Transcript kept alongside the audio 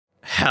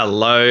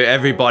Hello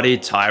everybody,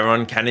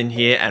 TyronnCannon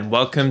here and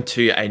welcome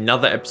to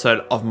another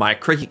episode of my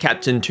Cricket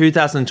Captain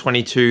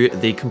 2022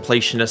 The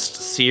Completionist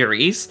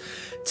series.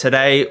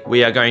 Today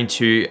we are going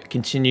to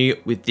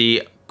continue with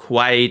the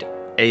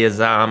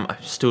Quaid-e-Azam, I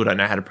still don't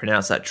know how to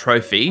pronounce that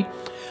trophy.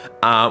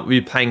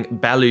 We're playing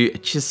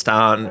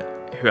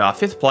Baluchistan, who are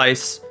 5th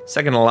place,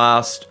 second to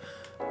last.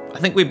 I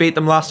think we beat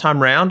them last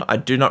time round, I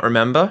do not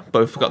remember, but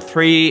we've got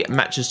 3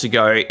 matches to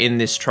go in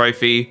this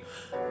trophy.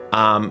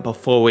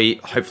 Before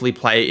we hopefully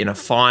play in a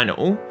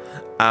final.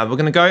 We're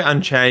going to go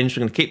unchanged.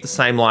 We're going to keep the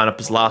same lineup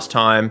as last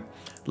time.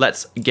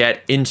 Let's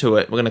get into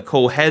it. We're going to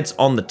call heads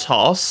on the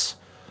toss.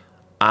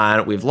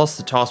 And we've lost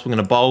the toss. We're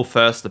going to bowl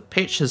first. The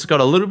pitch has got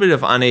a little bit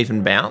of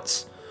uneven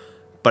bounce,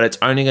 but it's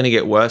only going to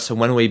get worse. And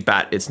when we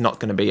bat, it's not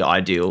going to be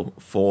ideal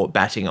for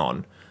batting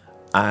on.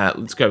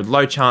 Let's go with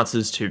low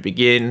chances to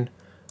begin.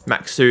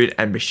 Maksud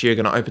and Bashir are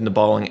going to open the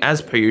bowling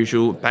as per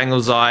usual.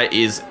 Bangalzai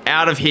is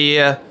out of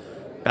here.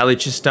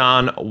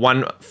 Baluchistan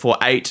 1 for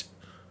 8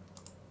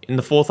 in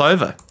the 4th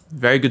over.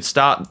 Very good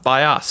start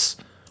by us.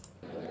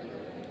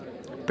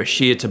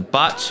 Bashir to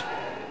butt.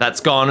 That's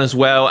gone as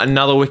well.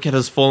 Another wicket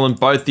has fallen.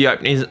 Both the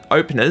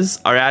openers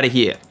are out of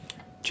here.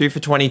 2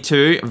 for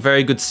 22.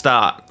 Very good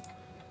start.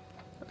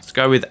 Let's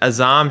go with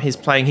Azam. He's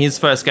playing his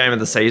first game of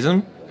the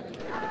season.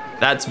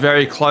 That's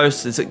very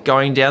close. Is it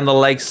going down the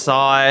leg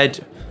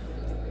side?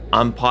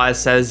 Umpire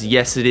says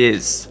yes it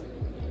is.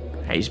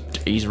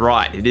 He's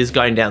right. It is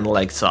going down the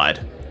leg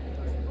side.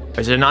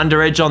 Is there an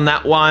under edge on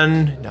that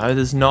one? No,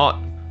 there's not.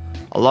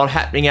 A lot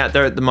happening out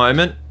there at the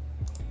moment.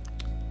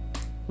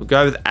 We'll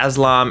go with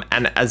Aslam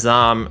and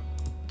Azam.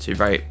 2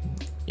 very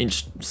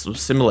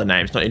similar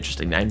names. Not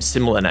interesting names,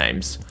 similar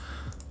names.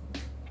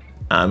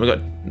 We've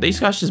got these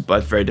guys just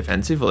both very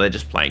defensive, or they're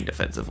just playing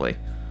defensively.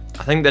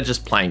 I think they're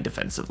just playing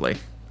defensively.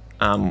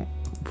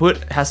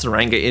 Put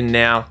Hasaranga in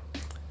now.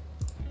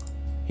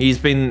 He's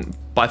been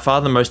by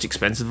far the most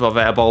expensive of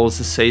our bowlers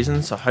this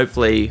season, so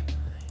hopefully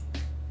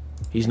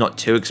he's not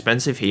too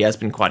expensive. He has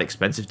been quite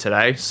expensive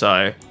today,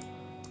 so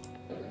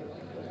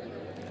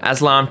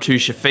Aslam to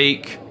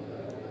Shafiq.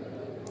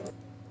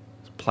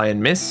 Play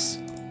and miss.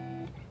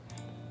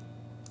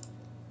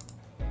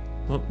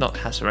 Well, not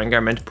Hasaranga, I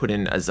meant to put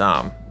in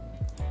Azam.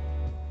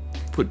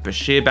 Put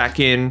Bashir back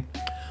in.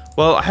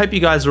 Well, I hope you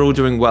guys are all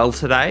doing well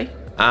today.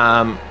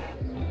 That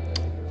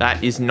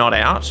is not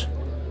out.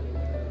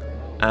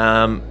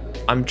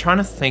 I'm trying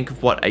to think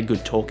of what a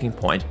good talking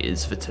point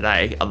is for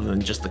today, other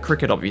than just the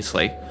cricket,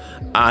 obviously.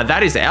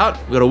 That is out.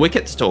 We've got a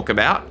wicket to talk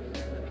about.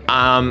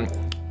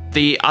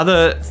 The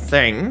other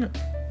thing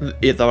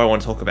that I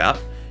want to talk about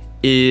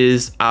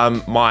is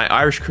my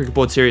Irish Cricket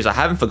Board series. I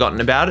haven't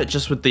forgotten about it,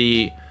 just with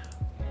the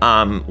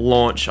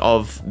launch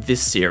of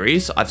this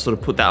series. I've sort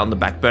of put that on the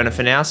back burner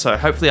for now, so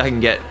hopefully I can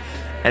get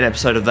an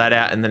episode of that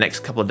out in the next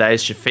couple of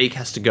days. Shafiq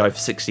has to go for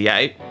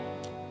 68,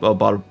 well,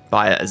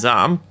 by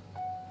Azam.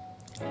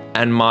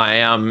 And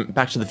my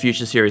Back to the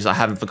Future series I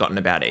haven't forgotten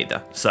about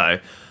either. So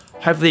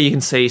hopefully you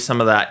can see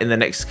some of that in the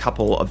next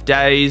couple of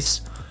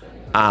days.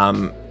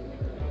 But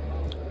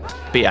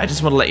yeah, I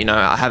just want to let you know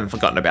I haven't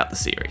forgotten about the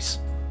series.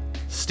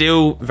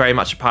 Still very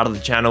much a part of the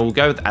channel. We'll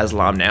go with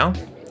Aslam now.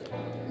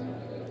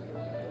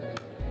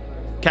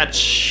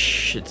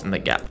 Catch. It's in the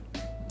gap.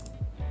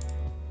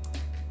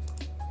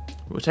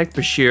 We'll take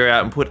Bashir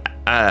out and put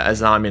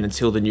Azam in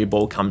until the new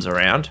ball comes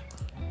around.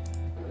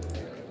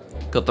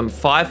 Got them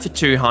 5 for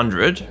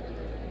 200.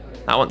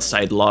 That one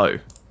stayed low.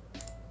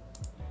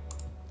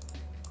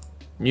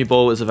 New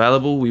ball is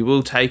available. We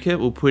will take it.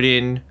 We'll put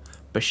in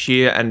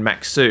Bashir and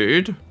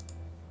Maksud.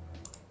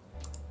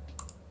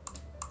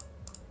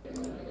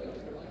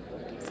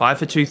 5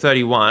 for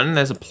 231.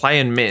 There's a play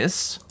and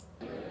miss.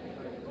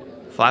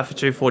 5 for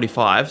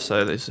 245.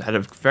 So this had a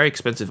very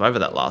expensive over,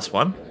 that last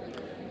one.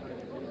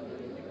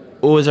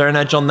 Oh, is there an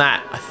edge on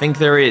that? I think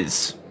there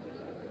is.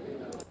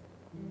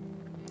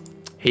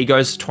 He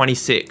goes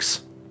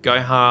 26.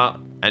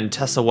 Gohar and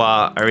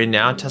Tessawa are in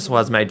now.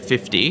 Tessawa's made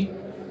 50.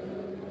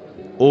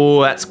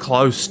 Oh, that's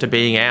close to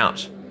being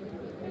out.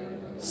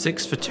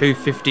 6 for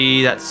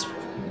 250. That's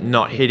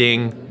not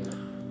hitting.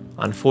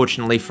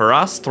 Unfortunately for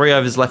us. 3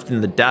 overs left in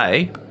the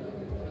day.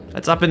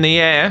 That's up in the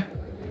air.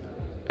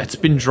 It's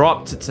been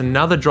dropped. It's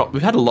another drop.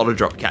 We've had a lot of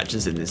drop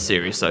catches in this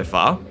series so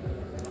far.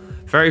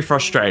 Very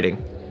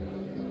frustrating.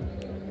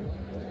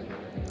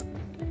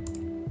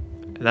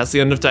 And that's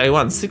the end of day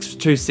 1. 6 for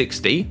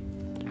 260.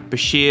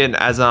 Bashir and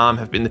Azam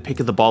have been the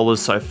pick of the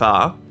bowlers so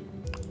far.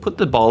 Put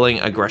the bowling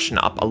aggression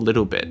up a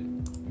little bit.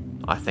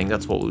 I think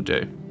that's what we'll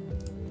do.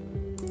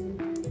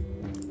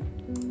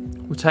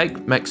 We'll take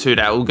Maksud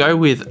out. We'll go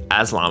with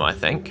Aslam, I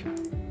think.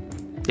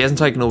 He hasn't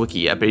taken a wicket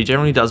yet, but he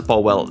generally does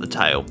bowl well at the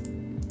tail.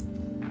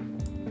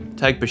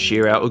 Take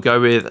Bashir out. We'll go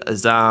with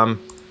Azam.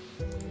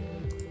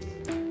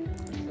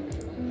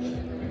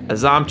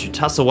 Azam to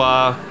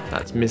Tessawa.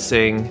 That's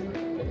missing.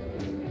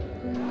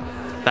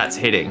 That's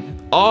hitting.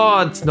 Oh,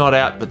 it's not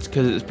out, but it's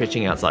because it was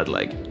pitching outside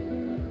leg.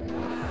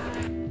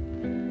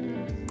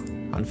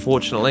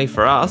 Unfortunately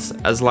for us,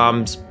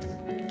 Aslam's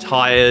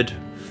tired.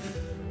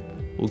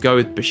 We'll go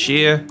with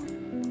Bashir.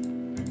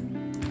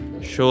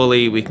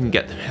 Surely we can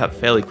get them out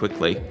fairly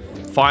quickly.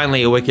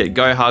 Finally a wicket.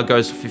 Gohar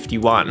goes for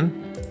 51.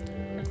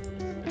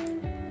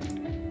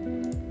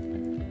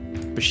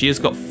 Bashir's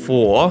got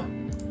 4.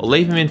 We'll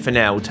leave him in for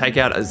now. We'll take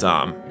out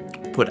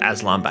Azam. Put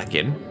Aslam back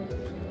in.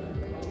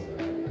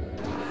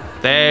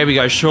 There we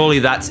go. Surely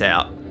that's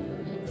out.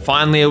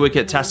 Finally a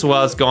wicket.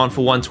 Tassawal's gone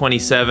for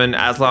 127.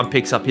 Aslam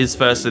picks up his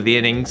first of the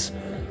innings.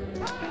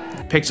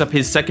 Picks up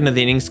his second of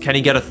the innings. Can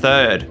he get a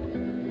third?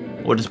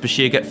 Or does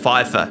Bashir get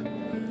 5 for?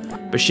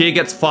 Bashir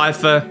gets 5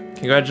 for.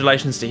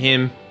 Congratulations to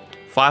him.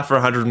 5 for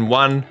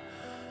 101.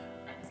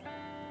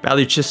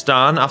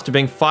 Baluchistan, after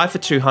being 5 for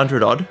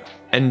 200 odd,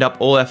 end up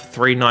all out for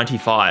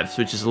 395,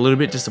 which is a little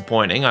bit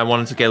disappointing. I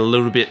wanted to get a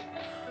little bit,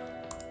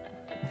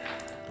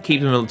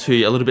 keep them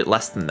to a little bit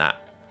less than that.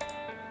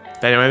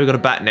 But anyway, we've got a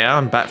bat now,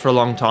 and bat for a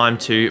long time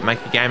to make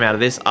a game out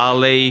of this.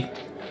 Ali,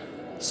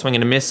 swing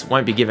and a miss,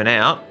 won't be given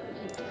out.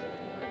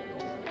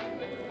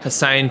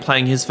 Hussain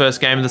playing his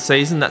first game of the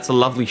season. That's a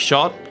lovely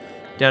shot.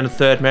 Down to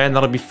third man,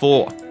 that'll be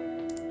 4.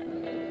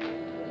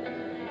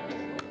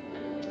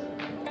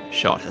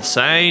 Shot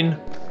Hussain.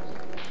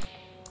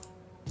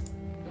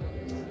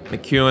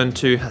 McEwen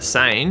to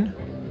Hussain.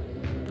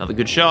 Another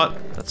good shot.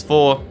 That's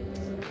 4.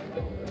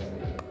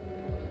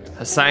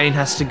 Hussain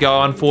has to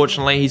go,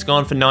 unfortunately. He's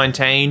gone for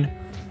 19.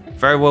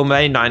 Very well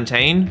made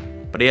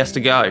 19, but he has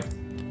to go.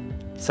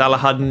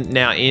 Salahuddin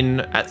now in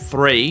at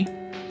 3.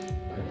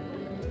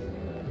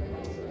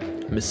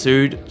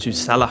 Masood to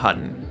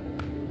Salahuddin.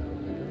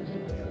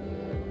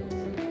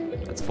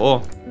 That's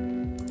 4.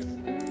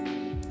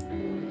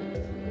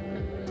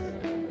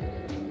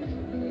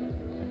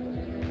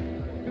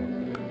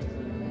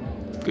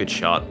 Good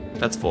shot.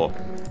 That's 4.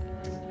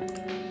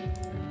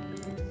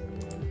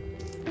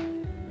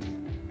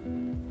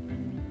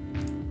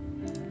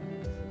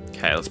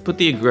 Okay, let's put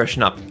the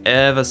aggression up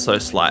ever so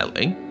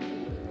slightly.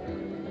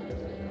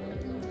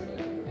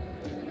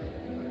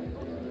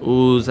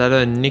 Ooh, is that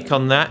a nick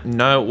on that?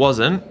 No, it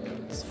wasn't.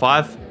 It's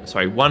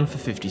 1 for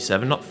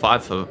 57, not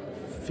 5 for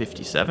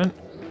 57.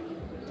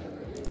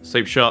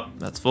 Sleep shot,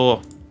 that's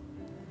 4.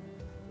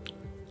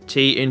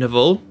 T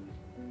interval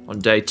on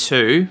day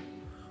 2.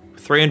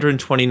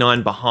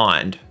 329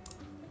 behind.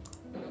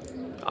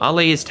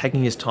 Ali is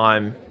taking his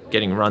time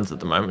getting runs at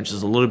the moment, which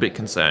is a little bit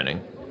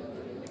concerning.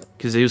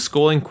 Because he was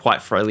scoring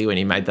quite freely when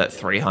he made that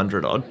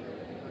 300 odd.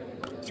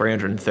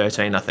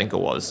 313, I think it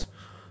was.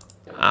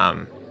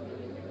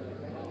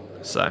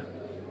 So.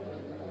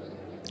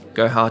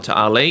 Go hard to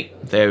Ali.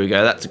 There we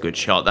go, that's a good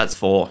shot. That's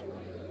 4.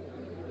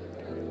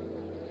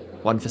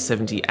 1 for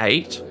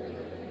 78.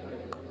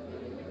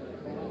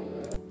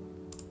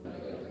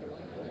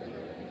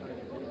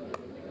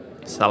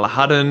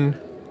 Salahuddin.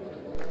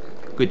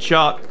 Good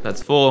shot.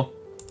 That's 4.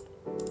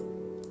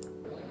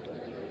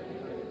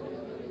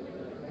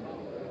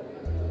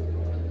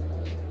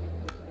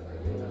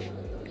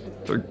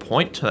 Third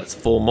point. That's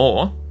 4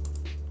 more.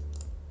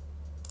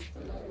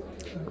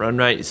 Run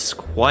rate is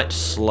quite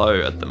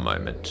slow at the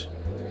moment.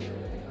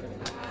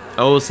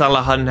 Oh,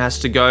 Salahuddin has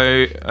to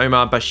go.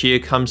 Omar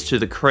Bashir comes to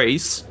the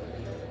crease.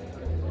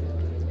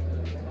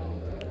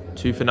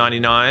 2 for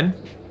 99.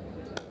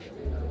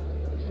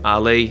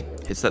 Ali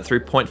hits that 3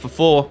 point for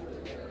 4.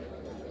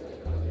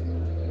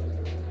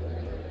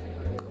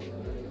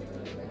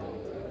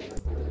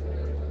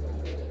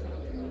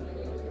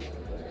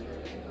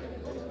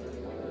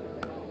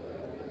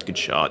 Good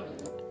shot.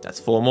 That's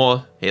 4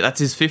 more. Yeah, that's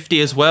his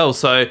 50 as well.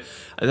 So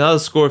another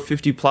score of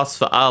 50 plus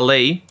for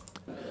Ali.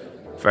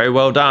 Very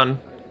well done.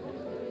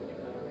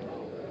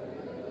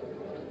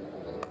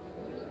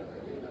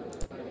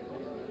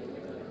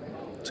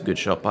 It's a good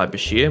shot by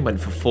Bashir. Went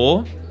for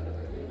 4.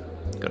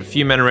 Got a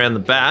few men around the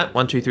bat.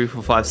 1, 2, 3,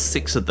 4, 5,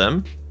 6 of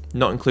them.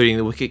 Not including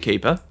the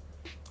wicketkeeper.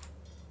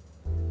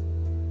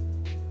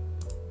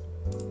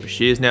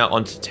 Bashir's now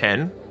on to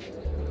 10.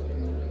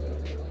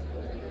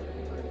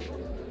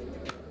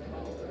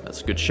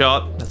 That's a good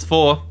shot. That's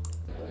 4.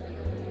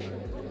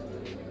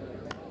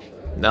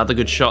 Another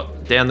good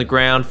shot down the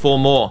ground. 4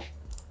 more.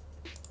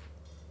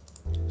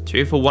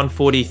 2 for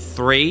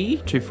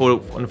 143. 2 for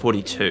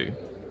 142.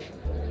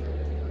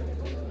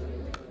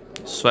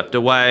 Swept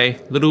away.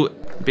 Little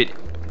bit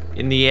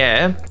in the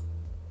air.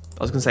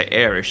 I was going to say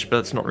airish, but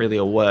that's not really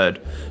a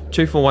word.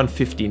 2 for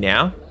 150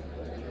 now.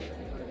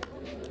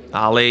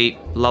 Ali,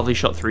 lovely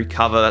shot through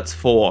cover. That's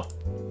 4.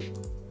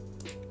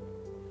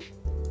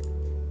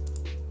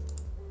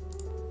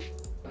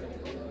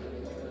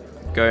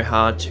 Go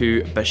hard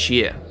to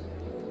Bashir.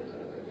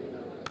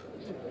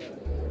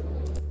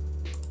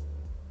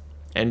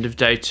 End of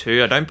day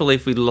 2. I don't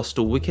believe we lost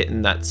a wicket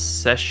in that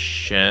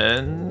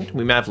session.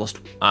 We may have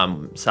lost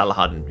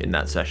Salahuddin in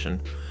that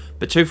session.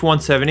 But 2 for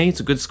 170. It's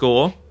a good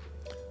score.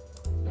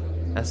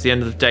 That's the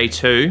end of day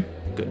 2.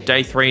 Got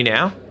day 3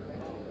 now.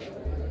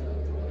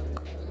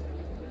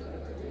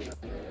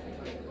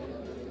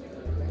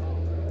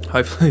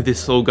 Hopefully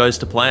this all goes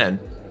to plan.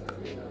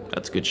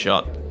 That's a good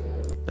shot.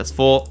 That's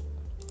 4.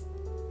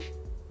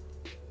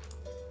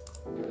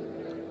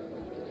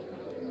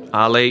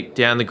 Ali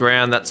down the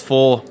ground. That's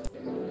 4.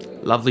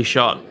 Lovely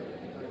shot.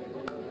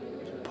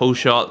 pull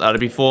shot. That'll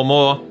be 4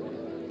 more.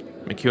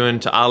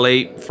 McEwen to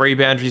Ali. 3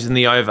 boundaries in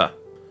the over.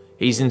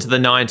 He's into the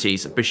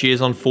 90s.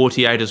 Bashir's on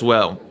 48 as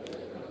well.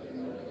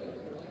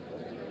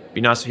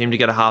 Be nice for him to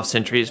get a half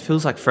century. It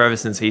feels like forever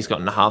since he's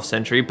gotten a half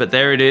century, but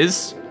there it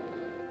is.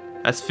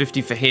 That's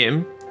 50 for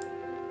him.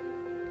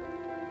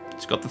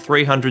 He's got the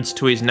 300s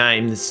to his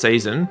name this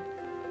season.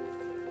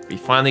 He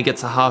finally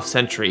gets a half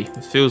century.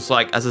 It feels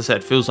like, as I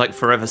said, feels like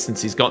forever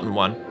since he's gotten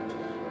one.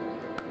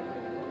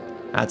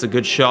 That's a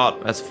good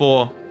shot. That's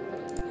 4.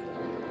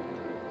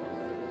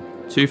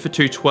 2 for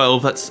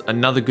 212. That's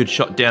another good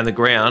shot down the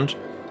ground.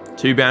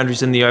 2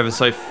 boundaries in the over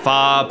so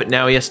far, but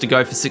now he has to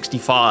go for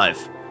 65.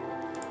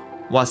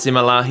 Wasim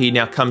Alahi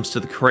now comes to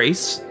the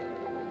crease.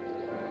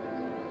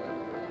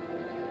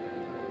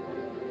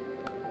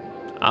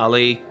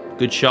 Ali,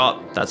 good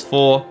shot. That's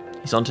 4.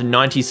 He's on to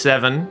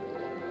 97.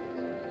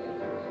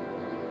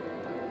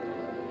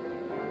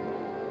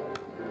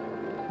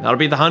 That'll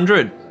be the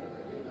 100.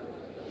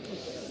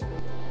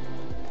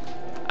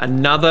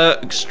 Another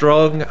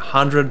strong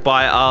 100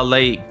 by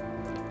Ali.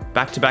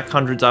 Back-to-back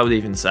hundreds, I would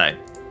even say.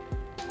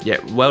 Yeah,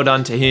 well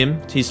done to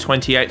him. It's his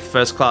 28th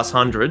first-class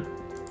 100.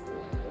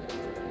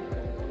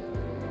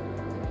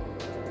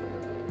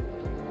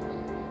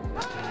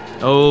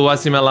 Oh,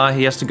 Wasim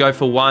Alahi has to go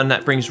for 1.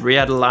 That brings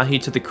Riyad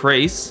Alahi to the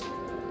crease.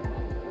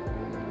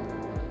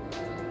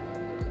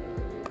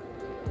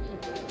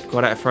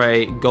 Got out for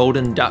a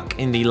golden duck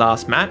in the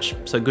last match.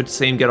 So good to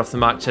see him get off the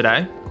mark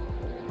today.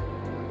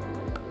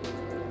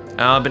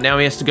 But now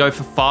he has to go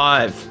for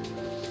 5.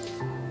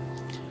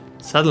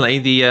 Suddenly,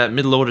 the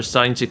middle order is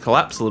starting to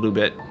collapse a little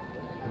bit.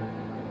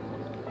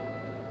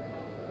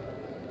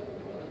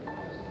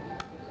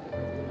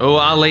 Oh,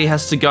 Ali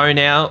has to go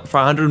now for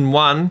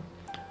 101.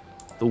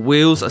 The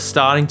wheels are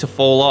starting to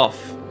fall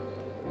off.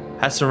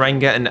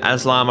 Hasaranga and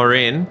Aslam are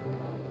in.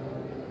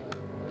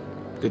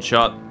 Good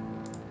shot.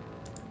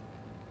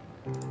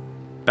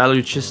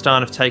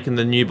 Baluchistan have taken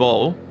the new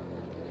ball.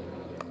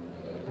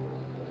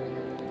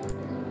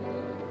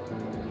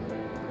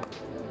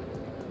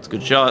 It's a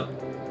good shot.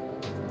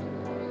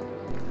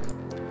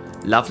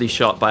 Lovely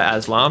shot by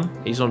Aslam.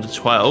 He's on to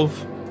 12.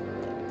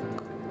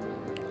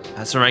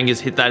 Hasaranga's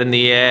hit that in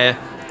the air.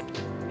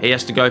 He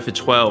has to go for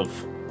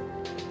 12.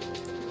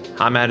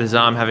 Ahmad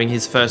Azam having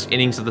his first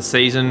innings of the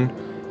season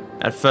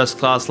at first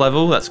class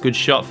level. That's a good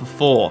shot for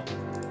 4.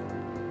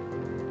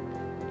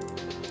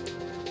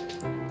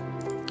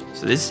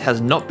 So this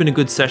has not been a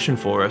good session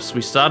for us.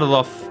 We started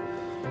off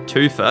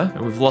 2 for,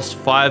 and we've lost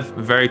 5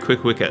 very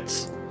quick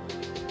wickets.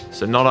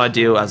 So not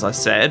ideal, as I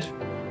said.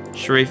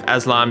 Sharif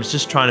Aslam is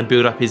just trying to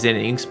build up his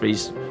innings, but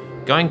he's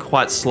going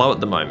quite slow at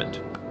the moment.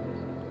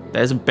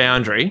 There's a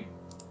boundary.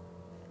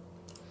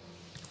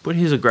 Put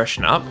his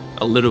aggression up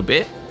a little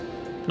bit.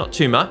 Not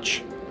too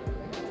much.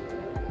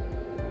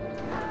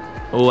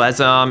 Oh,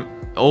 Azam.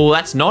 Oh,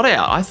 that's not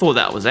out. I thought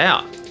that was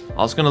out.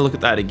 I was going to look at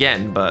that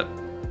again, but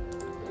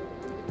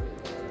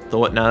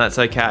thought, no, that's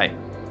okay.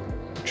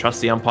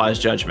 Trust the umpire's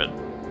judgment.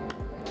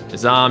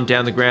 Azam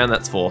down the ground,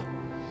 that's 4.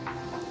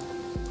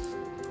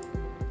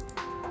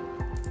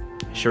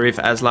 Sharif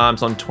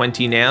Aslam's on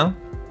 20 now.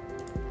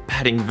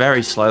 Batting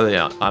very slowly,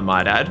 I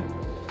might add.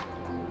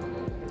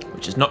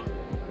 Which is not...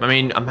 I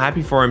mean, I'm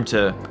happy for him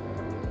to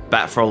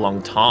bat for a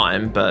long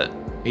time, but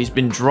he's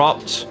been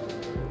dropped.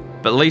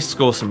 But at least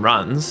score some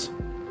runs.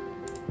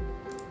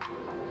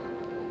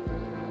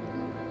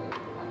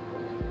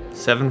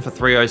 7 for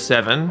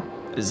 307.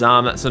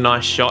 Azam, that's a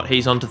nice shot.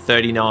 He's on to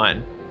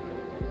 39.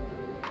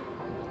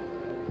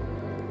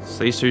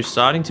 So these two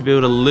starting to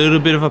build a little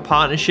bit of a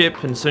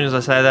partnership. And as soon as I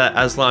say that,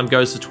 Aslam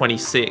goes to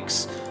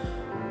 26.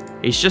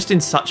 He's just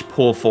in such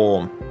poor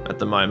form at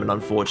the moment,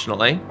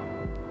 unfortunately.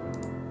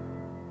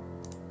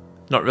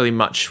 Not really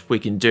much we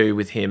can do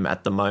with him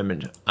at the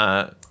moment.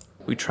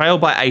 We trail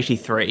by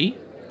 83.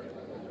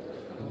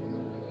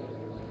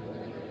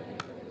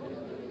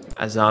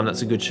 Azam,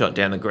 that's a good shot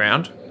down the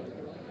ground.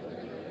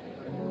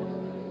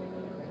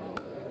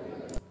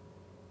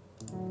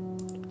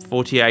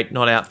 .48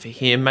 not out for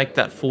him. Make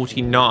that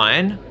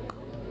 49.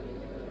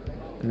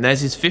 And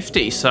there's his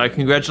 50. So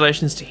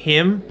congratulations to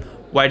him.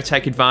 Way to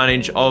take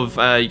advantage of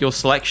your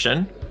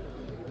selection.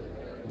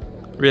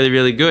 Really,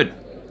 really good.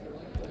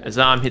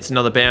 Azam hits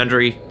another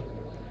boundary.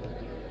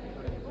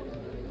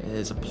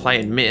 There's a play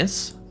and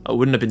miss. I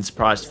wouldn't have been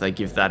surprised if they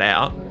give that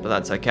out, but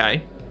that's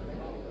okay.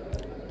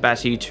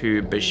 Batty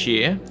to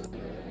Bashir.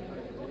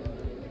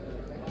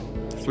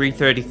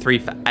 333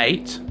 for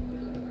 8.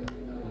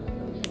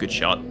 Good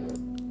shot.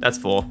 That's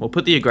 4. We'll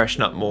put the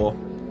aggression up more.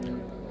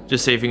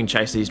 Just see if we can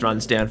chase these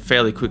runs down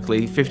fairly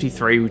quickly.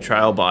 53 we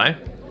trail by.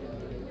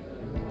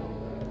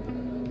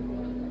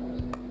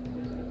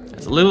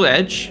 There's a little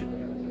edge.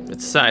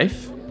 It's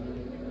safe.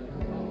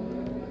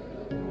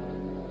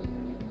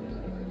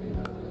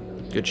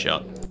 Good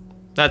shot.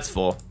 That's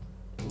 4.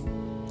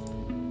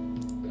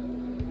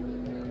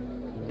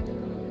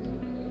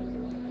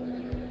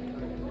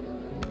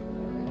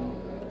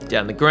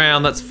 Down the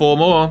ground, that's 4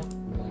 more.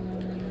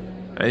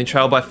 Only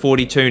trail by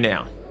 42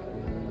 now.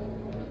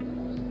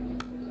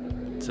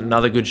 It's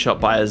another good shot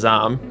by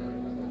Azam.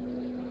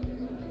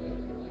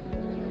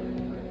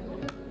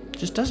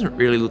 Just doesn't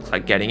really look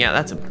like getting out.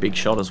 That's a big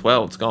shot as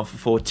well. It's gone for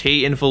 4.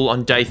 T interval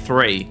on day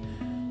 3.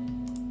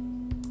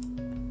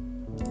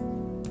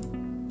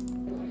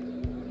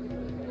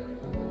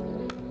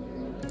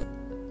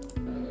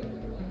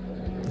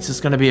 This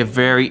is going to be a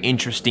very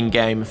interesting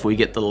game if we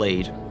get the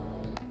lead.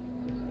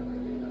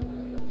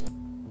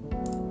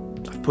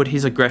 I've put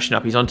his aggression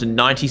up. He's on to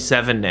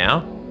 97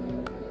 now.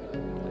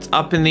 It's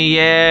up in the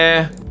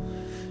air.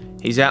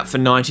 He's out for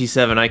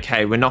 97.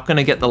 Okay, we're not going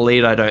to get the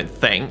lead, I don't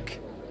think.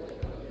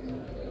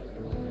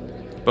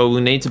 But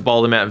we'll need to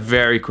bowl them out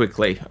very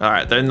quickly. All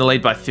right, they're in the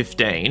lead by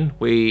 15.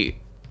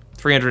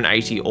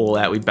 380 all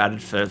out. We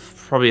batted for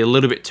probably a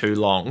little bit too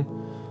long.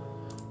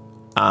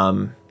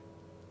 All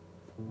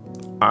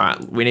right,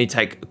 we need to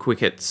take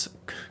quick wickets.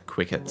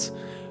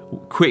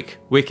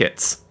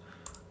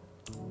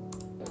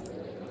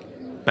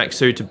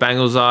 Maxu to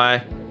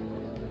Bangleseye.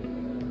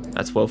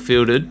 That's well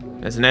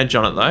fielded. There's an edge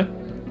on it though,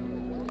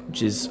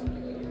 which is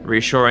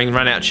reassuring.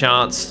 Run out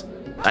chance.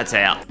 That's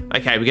out.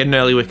 Okay, we get an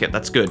early wicket.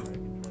 That's good.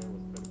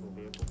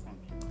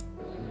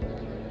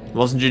 It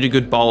wasn't due to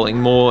good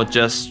bowling, more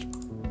just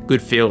good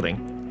fielding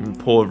and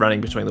poor running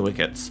between the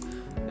wickets.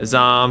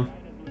 Azam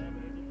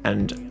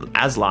and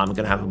Aslam are going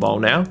to have a bowl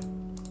now.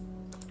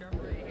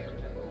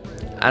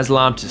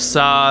 Aslam to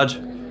Sard.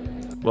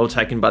 Well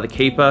taken by the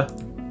keeper.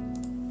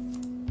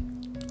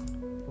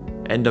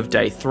 End of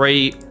day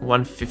 3.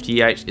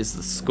 158 is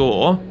the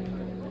score.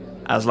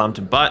 Aslam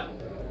to Butt.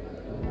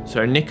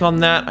 So nick on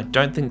that. I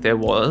don't think there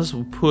was.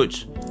 We'll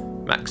put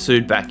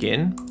Maksud back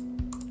in.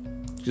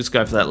 Just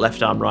go for that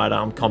left arm, right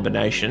arm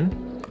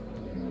combination.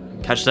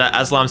 Catch that.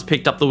 Aslam's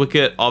picked up the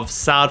wicket of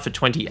Sard for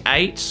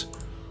 28,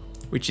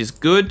 which is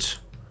good.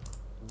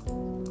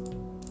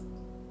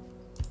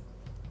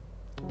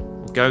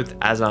 Go with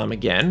Azam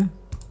again.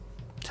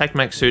 Take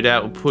Maksud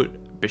out. We'll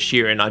put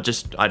Bashir in. I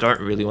don't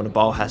really want to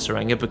bowl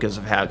Hasaranga because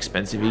of how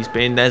expensive he's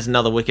been. There's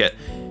another wicket.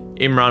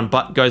 Imran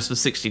Butt goes for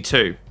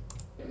 62.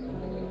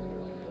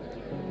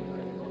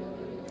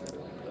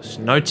 There's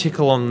no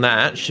tickle on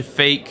that.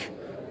 Shafiq,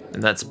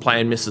 and that's play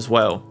and miss as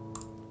well.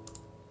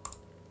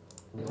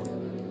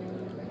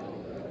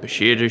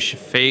 Bashir to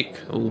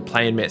Shafiq. Ooh,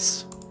 play and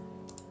miss.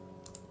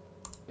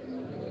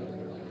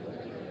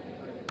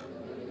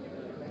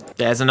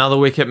 There's another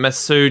wicket.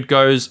 Masood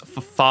goes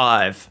for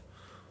 5.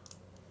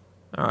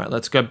 All right,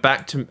 let's go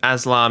back to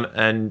Aslam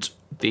and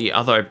the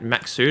other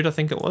Maksud, I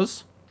think it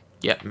was.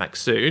 Yep,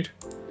 Maksud.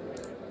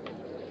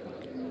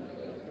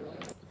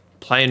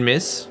 Play and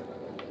miss.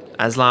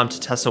 Aslam to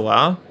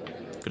Tassawar.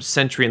 Got a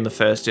century in the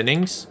first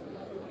innings.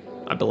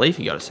 I believe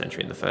he got a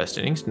century in the first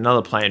innings.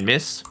 Another play and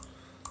miss.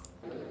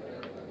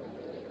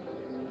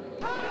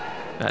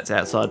 That's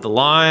outside the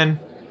line.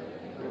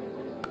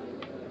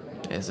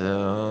 There's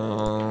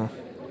a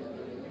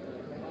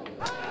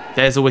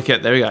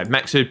wicket. There we go.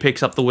 Maksud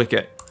picks up the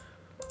wicket.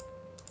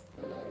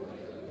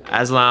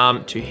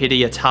 Aslam to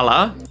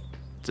Hidayatullah.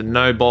 It's a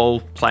no ball,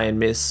 play and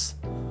miss.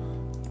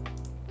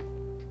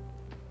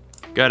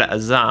 Go to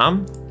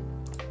Azam.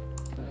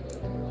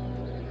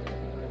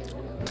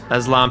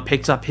 Aslam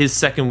picks up his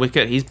second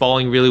wicket. He's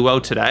bowling really well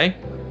today.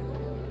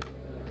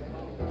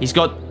 He's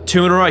got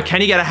 2 in a row.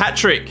 Can he get a hat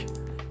trick?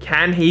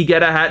 Can he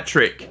get a hat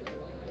trick?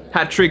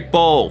 Hat trick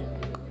ball.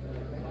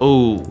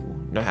 Ooh,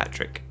 no hat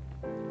trick.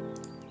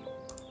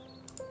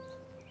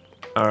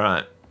 All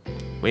right.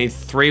 We need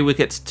 3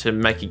 wickets to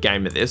make a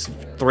game of this.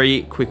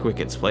 3 quick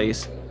wickets,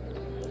 please.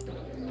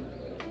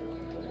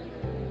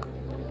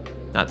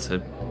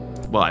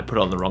 Well, I put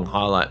on the wrong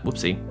highlight.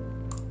 Whoopsie.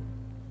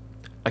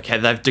 Okay,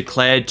 they've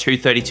declared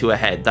 232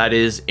 ahead. That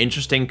is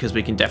interesting because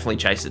we can definitely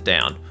chase it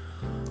down.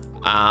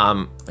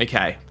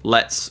 Okay,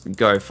 let's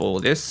go for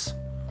this.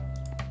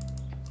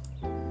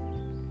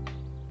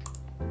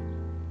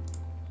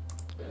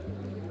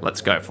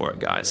 Let's go for it,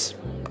 guys.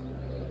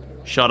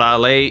 Shot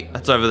Ali,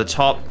 that's over the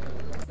top.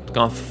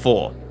 Gone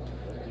for 4.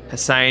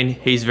 Hussain,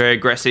 he's very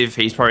aggressive.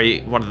 He's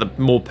probably one of the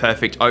more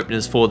perfect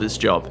openers for this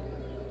job.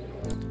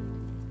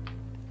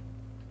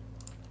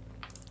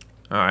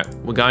 Alright,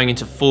 we're going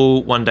into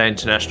full one-day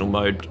international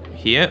mode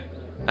here.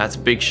 That's a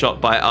big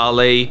shot by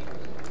Ali.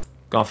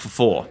 Gone for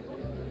 4.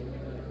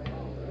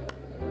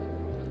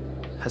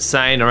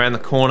 Hussain around the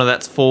corner,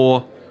 that's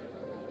 4.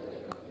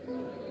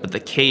 But the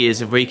key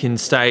is if we can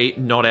stay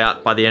not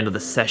out by the end of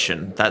the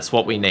session, that's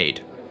what we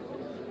need.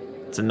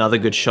 It's another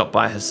good shot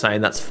by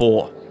Hussain, that's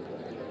 4.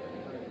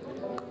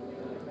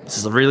 This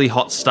is a really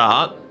hot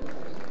start.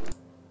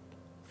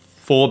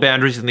 4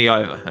 boundaries in the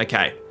over,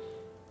 okay.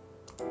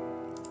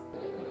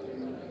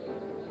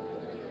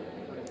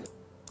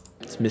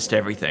 It's missed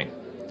everything.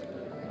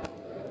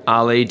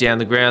 Ali down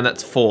the ground,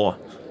 that's 4.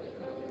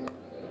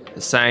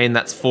 Hussain,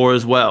 that's 4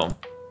 as well.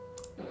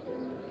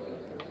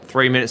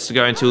 3 minutes to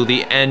go until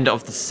the end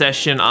of the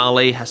session.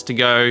 Ali has to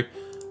go.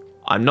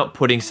 I'm not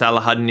putting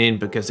Salahuddin in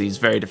because he's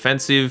very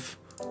defensive.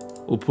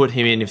 We'll put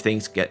him in if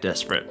things get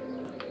desperate.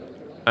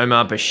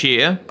 Omar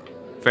Bashir,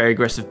 very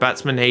aggressive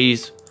batsman.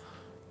 He's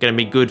going to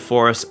be good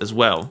for us as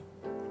well.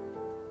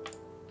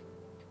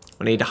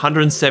 We need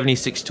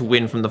 176 to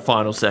win from the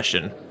final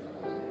session.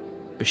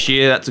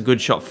 Bashir, that's a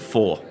good shot for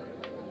 4.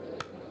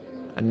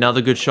 Another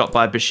good shot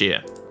by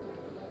Bashir.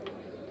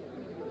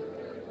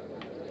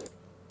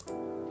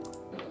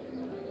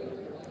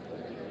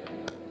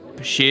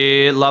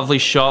 Bashir, lovely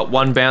shot.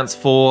 1 bounce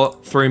 4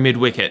 through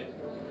mid-wicket.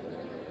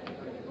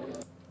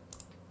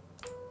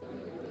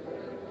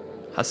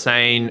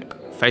 Hussain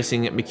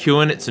facing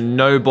McEwen. It's a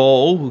no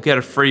ball. We'll get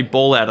a free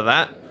ball out of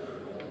that.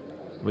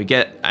 We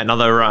get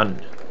another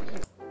run.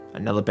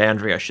 Another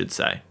boundary, I should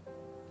say.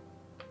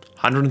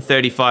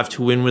 135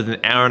 to win with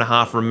an hour and a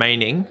half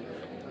remaining.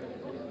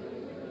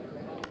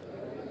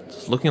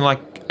 It's looking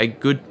like a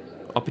good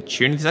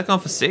opportunity. Has that gone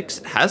for 6?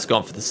 It has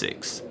gone for the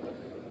 6.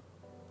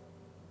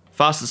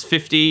 Fastest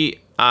 50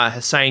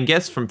 Hussain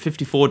gets from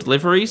 54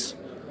 deliveries.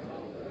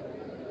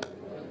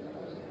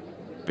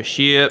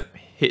 Bashir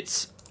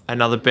hits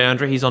another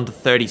boundary. He's on to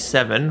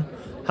 37.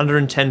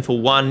 110 for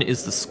 1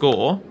 is the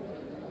score.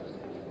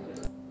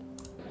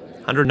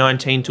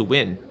 119 to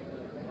win.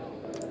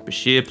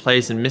 Bashir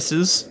plays and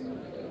misses.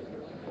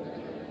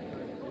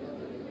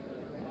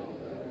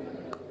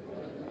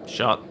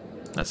 Shot.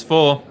 That's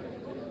 4.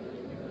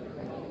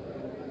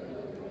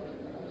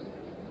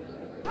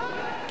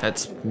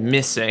 That's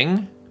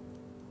missing.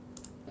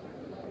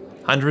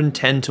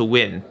 110 to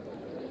win.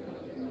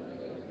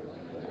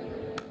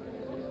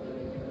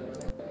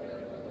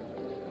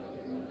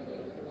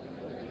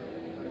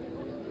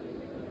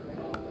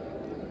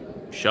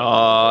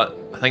 Shot.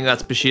 I think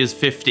that's Bashir's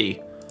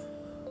 50.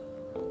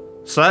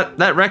 So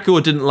that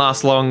record didn't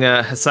last long,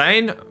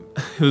 Hussain.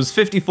 It was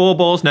 54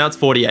 balls, now it's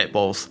 48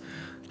 balls.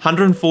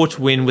 104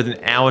 to win with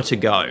an hour to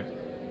go.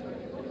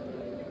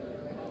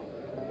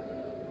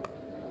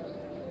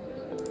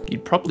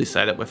 You'd probably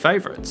say that we're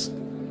favourites.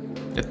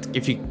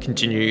 If you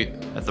continue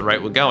at the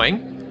rate we're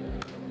going,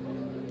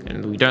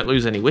 and we don't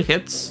lose any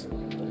wickets,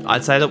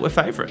 I'd say that we're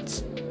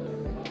favourites.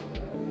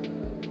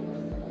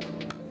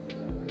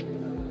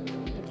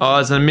 Oh,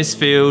 there's a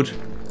misfield.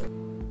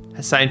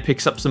 Hussain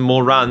picks up some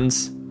more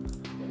runs.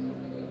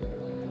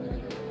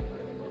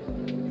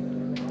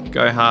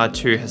 Go hard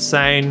to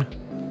Hussain.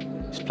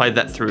 He's played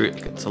that through.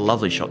 It's a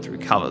lovely shot through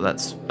cover.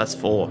 That's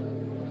 4.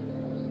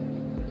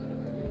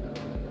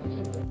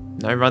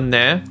 No run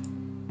there.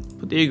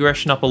 Put the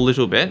aggression up a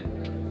little bit.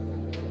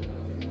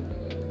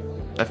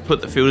 They've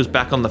put the fielders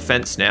back on the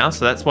fence now,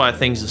 so that's why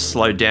things have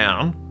slowed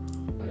down.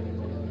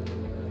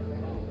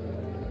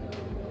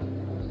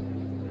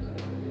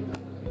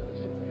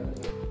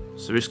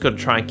 So we just got to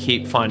try and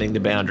keep finding the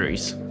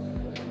boundaries.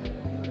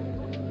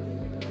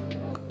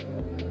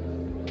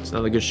 It's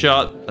another good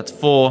shot. That's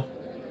 4.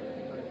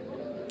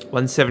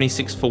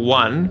 176 for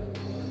 1.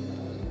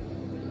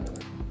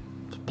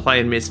 Play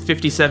and miss.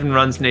 57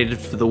 runs needed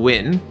for the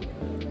win.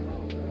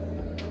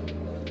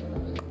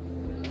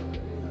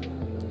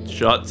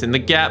 Shots in the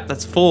gap.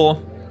 That's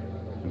 4.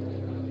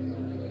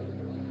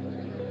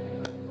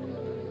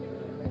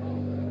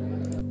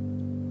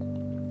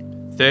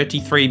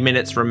 "33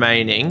 minutes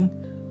remaining.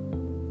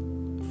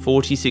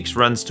 46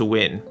 runs to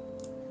win."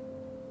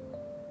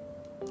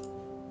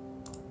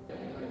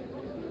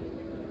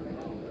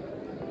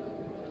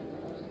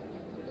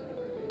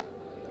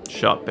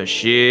 Shot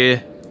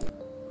Bashir.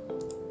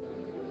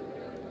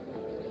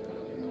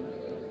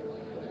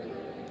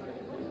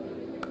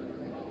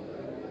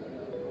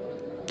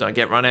 Don't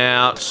get run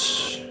out.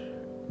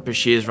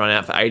 Bashir's run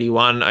out for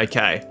 81.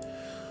 Okay.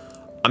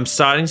 I'm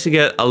starting to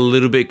get a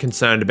little bit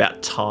concerned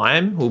about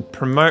time. We'll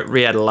promote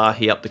Riyad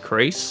Alahi up the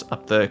crease,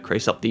 up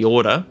the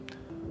order.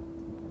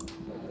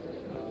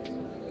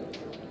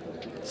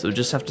 So we'll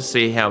just have to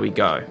see how we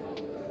go.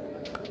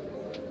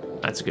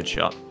 That's a good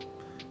shot.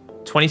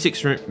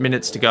 26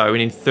 minutes to go. We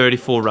need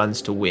 34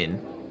 runs to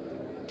win.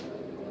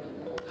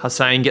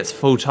 Hussain gets a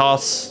full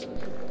toss.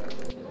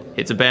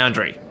 Hits a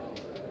boundary.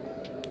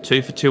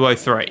 2 for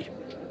 203.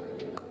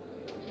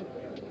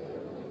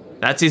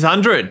 That's his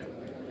 100.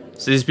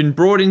 So he's been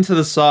brought into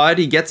the side.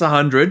 He gets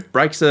 100.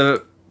 Breaks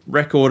a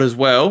record as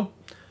well.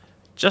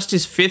 Just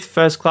his 5th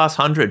first-class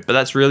 100, but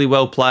that's really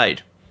well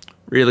played.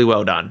 Really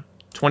well done.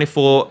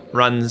 24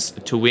 runs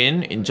to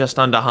win in just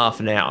under half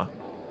an hour.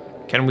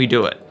 Can we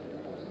do it?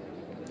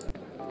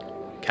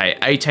 Okay,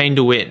 18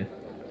 to win.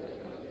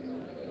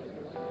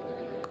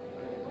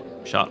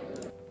 Shot.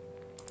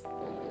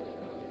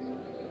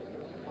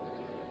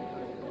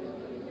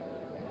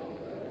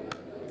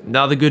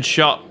 Another good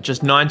shot.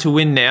 Just 9 to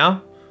win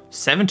now.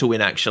 7 to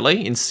win,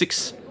 actually, in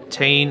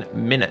 16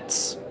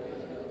 minutes.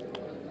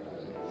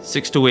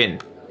 6 to win.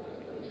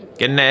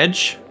 Get an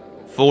edge.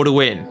 4 to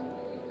win.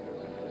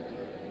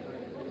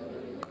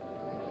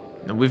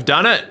 And we've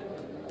done it.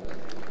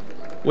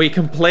 We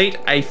complete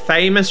a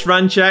famous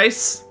run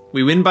chase.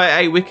 We win by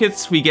 8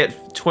 wickets. We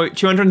get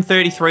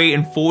 233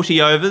 in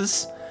 40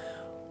 overs.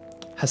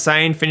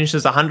 Hussain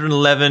finishes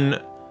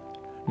 111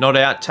 not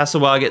out.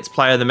 Tassawar gets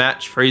player of the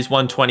match for his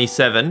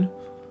 127.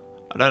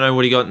 I don't know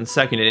what he got in the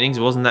second innings.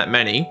 It wasn't that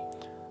many.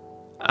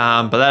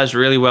 But that was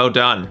really well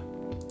done.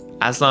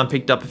 Aslan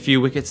picked up a few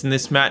wickets in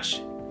this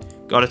match.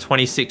 Got a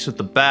 26 with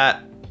the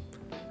bat.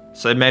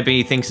 So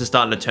maybe things are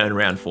starting to turn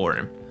around for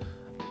him.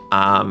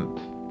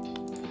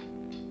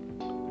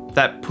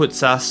 that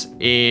puts us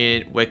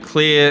in, we're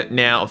clear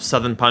now of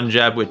Southern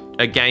Punjab. We're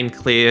again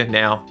clear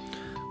now.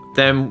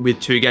 Then with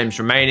 2 games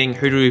remaining,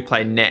 who do we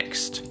play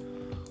next?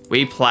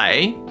 We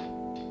play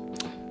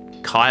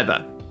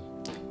Khyber,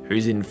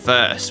 who's in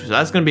first. So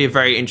that's going to be a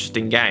very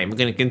interesting game. We're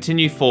going to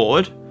continue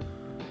forward.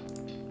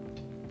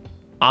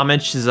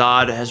 Ahmed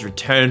Shahzad has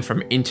returned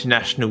from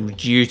international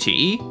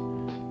duty.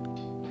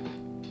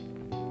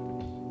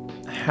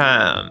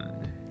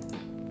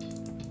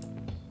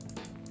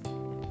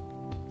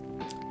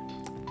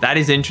 That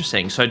is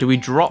interesting. So do we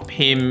drop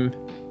him?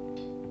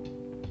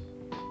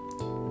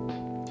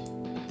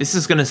 This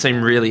is going to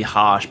seem really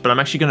harsh, but I'm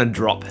actually going to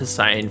drop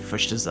Hussein for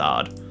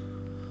Shahzad.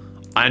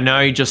 I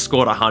know he just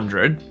scored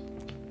 100,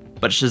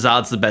 but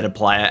Shahzad's the better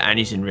player and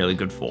he's in really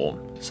good form.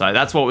 So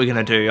that's what we're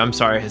going to do. I'm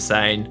sorry,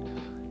 Hussein.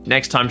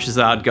 Next time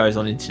Shahzad goes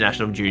on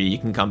international duty, you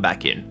can come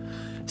back in.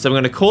 So I'm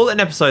going to call it an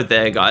episode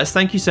there, guys.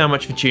 Thank you so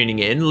much for tuning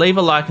in. Leave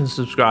a like and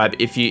subscribe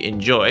if you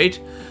enjoyed,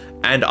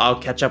 and I'll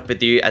catch up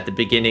with you at the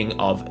beginning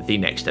of the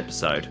next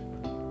episode.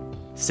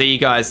 See you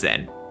guys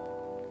then.